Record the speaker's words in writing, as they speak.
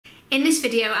In this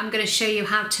video I'm going to show you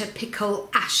how to pickle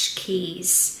ash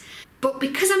keys. But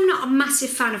because I'm not a massive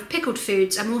fan of pickled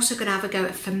foods, I'm also going to have a go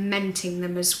at fermenting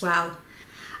them as well.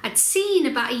 I'd seen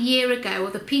about a year ago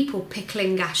other people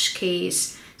pickling ash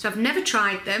keys, so I've never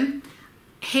tried them.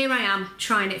 Here I am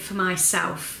trying it for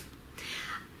myself.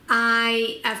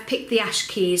 I have picked the ash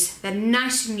keys. They're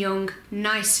nice and young,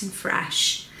 nice and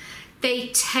fresh. They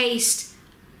taste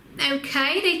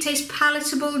okay, they taste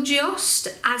palatable just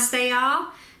as they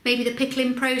are. Maybe the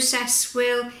pickling process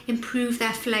will improve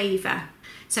their flavour.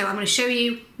 So I'm going to show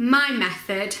you my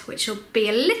method, which will be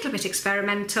a little bit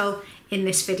experimental in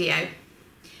this video.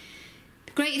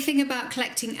 The great thing about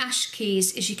collecting ash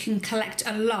keys is you can collect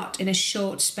a lot in a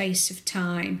short space of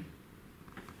time.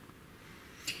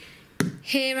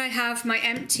 Here I have my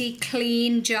empty,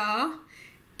 clean jar.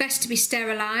 Best to be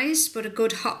sterilised, but a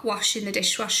good hot wash in the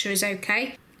dishwasher is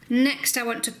okay. Next I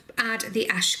want to add the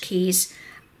ash keys.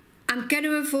 I'm going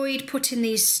to avoid putting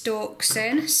these stalks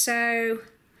in, so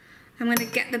I'm going to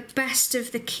get the best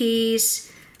of the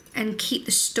keys and keep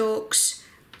the stalks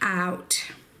out.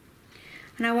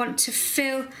 And I want to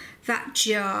fill that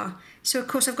jar. So of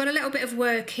course I've got a little bit of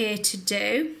work here to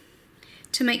do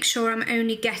to make sure I'm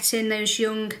only getting those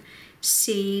young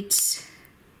seeds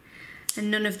and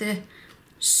none of the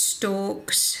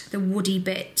stalks, the woody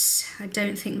bits. I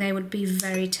don't think they would be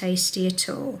very tasty at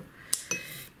all.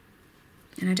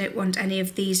 And I don't want any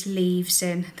of these leaves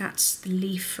in. That's the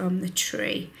leaf from the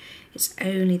tree. It's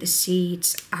only the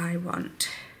seeds I want.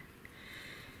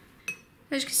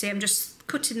 As you can see, I'm just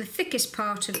cutting the thickest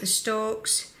part of the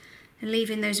stalks and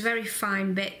leaving those very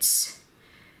fine bits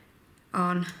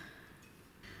on.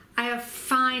 I have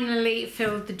finally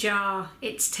filled the jar.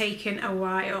 It's taken a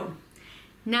while.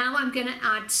 Now I'm going to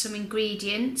add some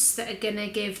ingredients that are going to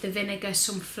give the vinegar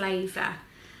some flavour.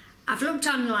 I've looked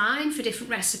online for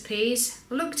different recipes,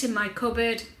 looked in my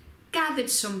cupboard, gathered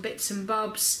some bits and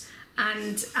bobs,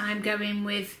 and I'm going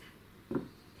with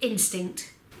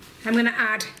instinct. I'm going to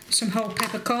add some whole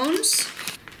peppercorns.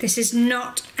 This is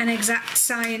not an exact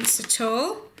science at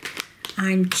all.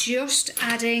 I'm just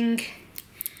adding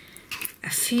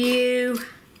a few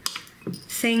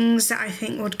things that I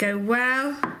think would go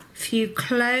well. A few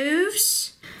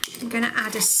cloves. I'm going to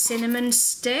add a cinnamon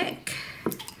stick.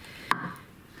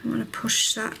 I'm going to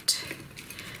push that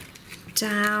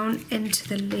down into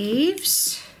the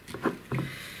leaves.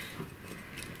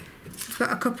 I've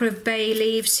got a couple of bay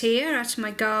leaves here out of my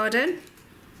garden.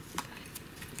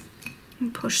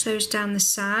 And push those down the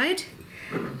side.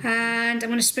 And I'm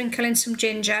going to sprinkle in some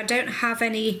ginger. I don't have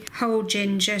any whole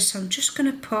ginger, so I'm just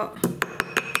going to put a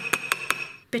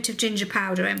bit of ginger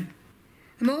powder in.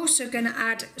 I'm also going to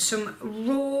add some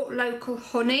raw local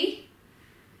honey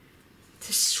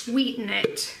to sweeten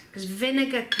it, because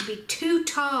vinegar can be too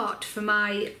tart for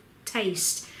my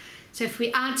taste. So if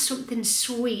we add something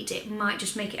sweet, it might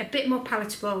just make it a bit more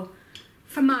palatable,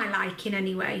 for my liking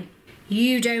anyway.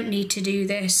 You don't need to do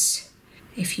this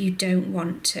if you don't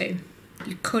want to.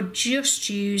 You could just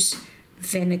use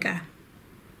vinegar.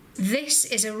 This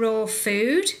is a raw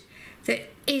food that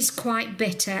is quite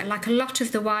bitter, like a lot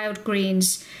of the wild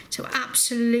greens. So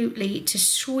absolutely, to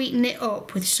sweeten it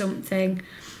up with something,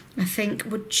 I think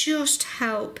would just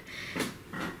help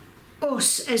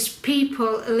us as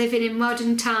people living in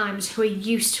modern times who are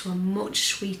used to a much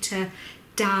sweeter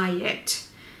diet.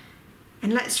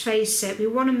 And let's face it, we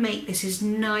want to make this as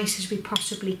nice as we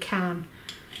possibly can.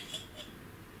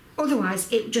 Otherwise,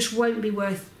 it just won't be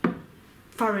worth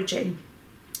foraging.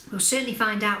 We'll certainly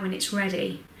find out when it's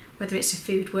ready whether it's a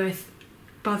food worth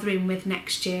bothering with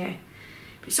next year.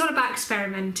 But it's all about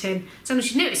experimenting. As long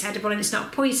as you know it's edible and it's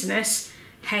not poisonous,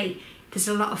 hey, there's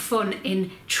a lot of fun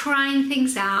in trying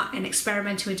things out and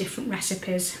experimenting with different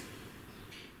recipes.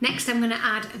 Next I'm going to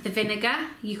add the vinegar.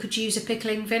 You could use a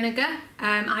pickling vinegar.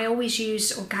 I always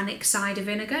use organic cider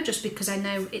vinegar just because I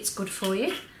know it's good for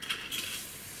you.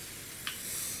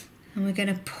 And we're going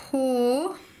to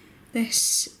pour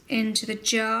this into the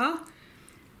jar,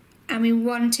 and we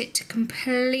want it to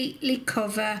completely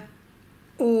cover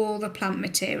all the plant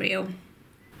material.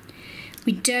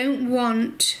 We don't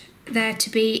want there to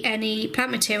be any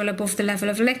plant material above the level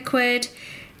of liquid.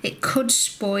 It could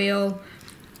spoil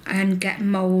and get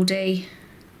mouldy.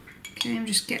 Okay, I'm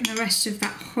just getting the rest of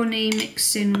that honey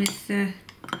mixed in with the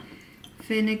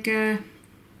vinegar.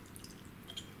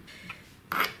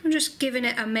 I'm just giving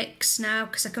it a mix now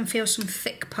because I can feel some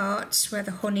thick parts where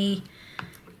the honey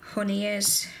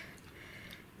is.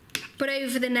 But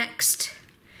over the next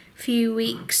few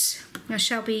weeks I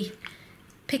shall be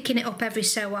picking it up every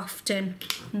so often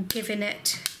and giving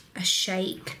it a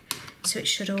shake so it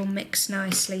should all mix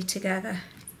nicely together.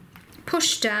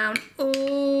 Push down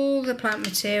all plant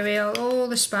material, all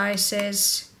the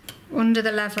spices, under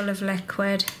the level of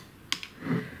liquid.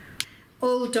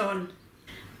 All done.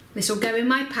 This will go in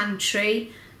my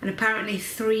pantry, and apparently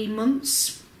 3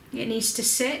 months it needs to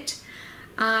sit.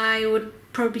 I would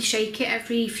probably shake it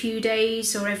every few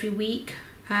days or every week,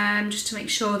 just to make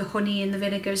sure the honey and the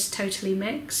vinegar is totally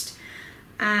mixed.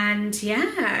 And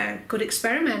yeah, good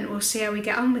experiment. We'll see how we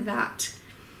get on with that.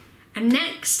 And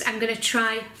next I'm going to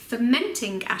try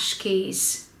fermenting ash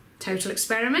keys. Total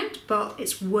experiment, but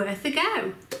it's worth a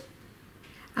go.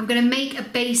 I'm going to make a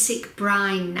basic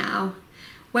brine now.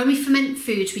 When we ferment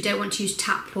foods, we don't want to use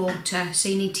tap water, so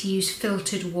you need to use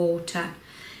filtered water.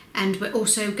 And we're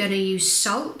also going to use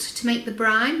salt to make the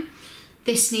brine.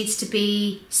 This needs to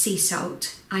be sea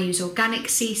salt. I use organic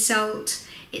sea salt.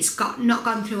 It's not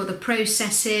gone through all the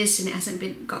processes, and it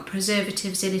hasn't got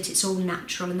preservatives in it. It's all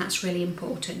natural, and that's really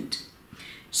important.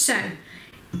 So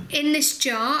in this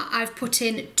jar I've put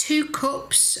in 2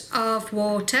 cups of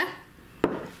water.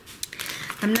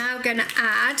 I'm now going to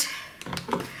add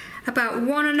about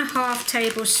 1.5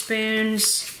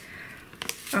 tablespoons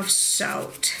of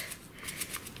salt.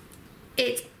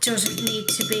 It doesn't need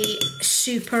to be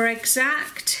super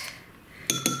exact.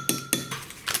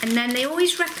 And then they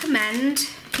always recommend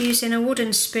using a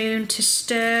wooden spoon to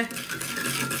stir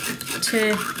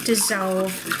to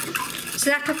dissolve. So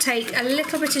that'll take a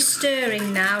little bit of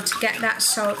stirring now to get that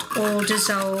salt all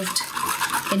dissolved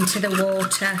into the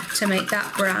water to make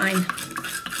that brine.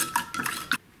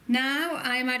 Now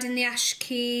I'm adding the ash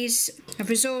keys. I've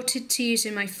resorted to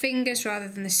using my fingers rather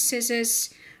than the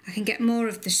scissors. I can get more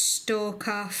of the stalk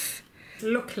off.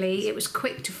 Luckily it was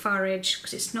quick to forage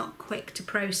because it's not quick to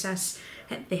process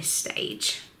at this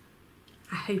stage.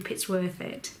 I hope it's worth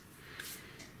it.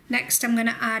 Next I'm going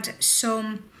to add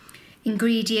some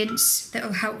ingredients that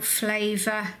will help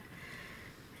flavour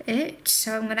it.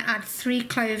 So I'm going to add 3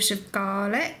 cloves of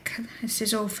garlic. This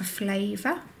is all for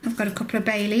flavour. I've got a couple of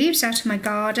bay leaves out of my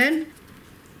garden.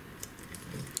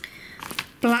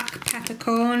 Black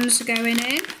peppercorns are going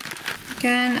in.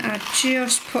 Again, I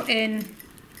just put in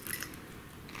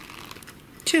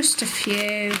just a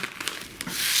few.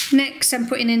 Next I'm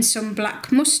putting in some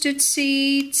black mustard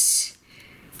seeds.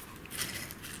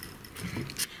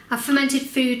 I've fermented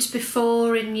foods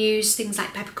before and used things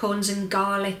like peppercorns and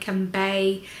garlic and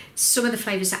bay, some of the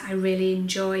flavours that I really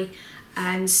enjoy,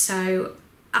 and so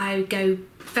I go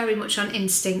very much on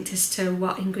instinct as to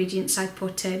what ingredients I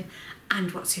put in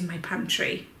and what's in my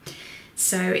pantry.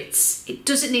 So it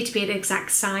doesn't need to be an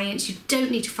exact science, you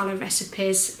don't need to follow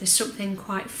recipes. There's something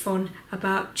quite fun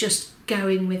about just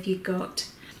going with your gut.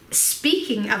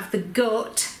 Speaking of the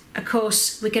gut, of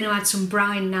course, we're going to add some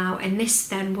brine now, and this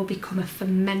then will become a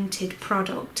fermented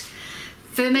product.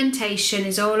 Fermentation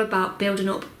is all about building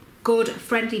up good,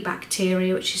 friendly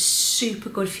bacteria, which is super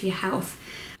good for your health.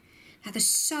 Now, the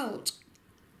salt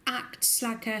acts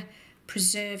like a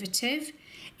preservative.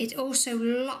 It also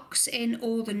locks in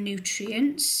all the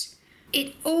nutrients.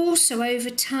 It also, over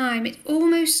time, it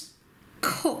almost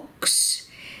cooks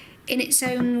in its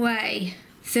own way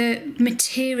the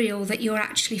material that you're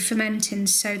actually fermenting,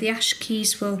 so the ash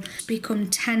keys will become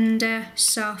tender,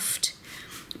 soft,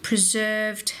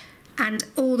 preserved, and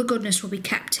all the goodness will be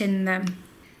kept in them.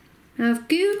 Now, I've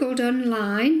googled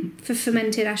online for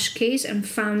fermented ash keys and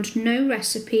found no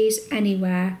recipes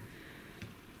anywhere,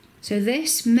 so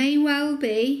this may well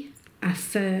be a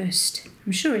first.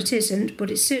 I'm sure it isn't,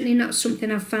 but it's certainly not something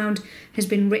I've found has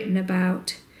been written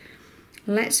about.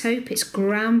 Let's hope it's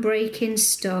groundbreaking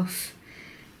stuff.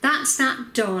 That's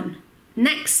that done.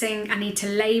 Next thing, I need to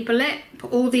label it,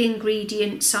 put all the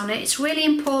ingredients on it. It's really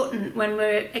important when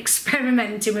we're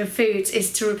experimenting with foods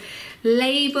is to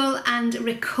label and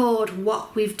record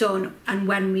what we've done and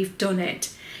when we've done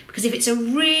it. Because if it's a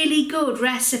really good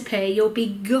recipe, you'll be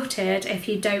gutted if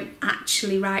you don't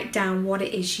actually write down what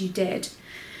it is you did.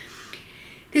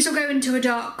 This will go into a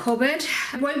dark cupboard.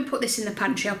 I won't put this in the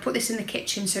pantry, I'll put this in the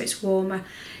kitchen so it's warmer,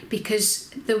 because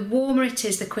the warmer it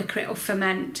is, the quicker it will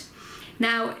ferment.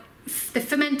 Now, the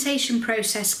fermentation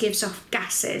process gives off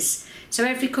gases, so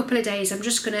every couple of days I'm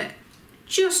just going to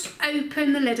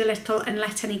open the lid a little and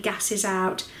let any gases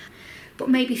out. But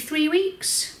maybe 3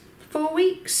 weeks, 4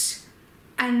 weeks,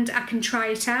 and I can try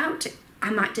it out.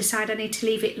 I might decide I need to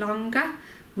leave it longer.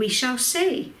 We shall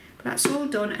see. But that's all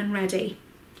done and ready.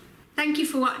 Thank you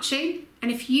for watching, and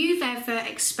if you've ever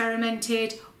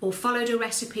experimented or followed a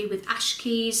recipe with ash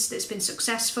keys that's been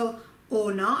successful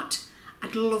or not,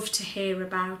 I'd love to hear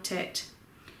about it.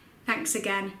 Thanks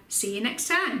again. See you next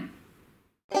time.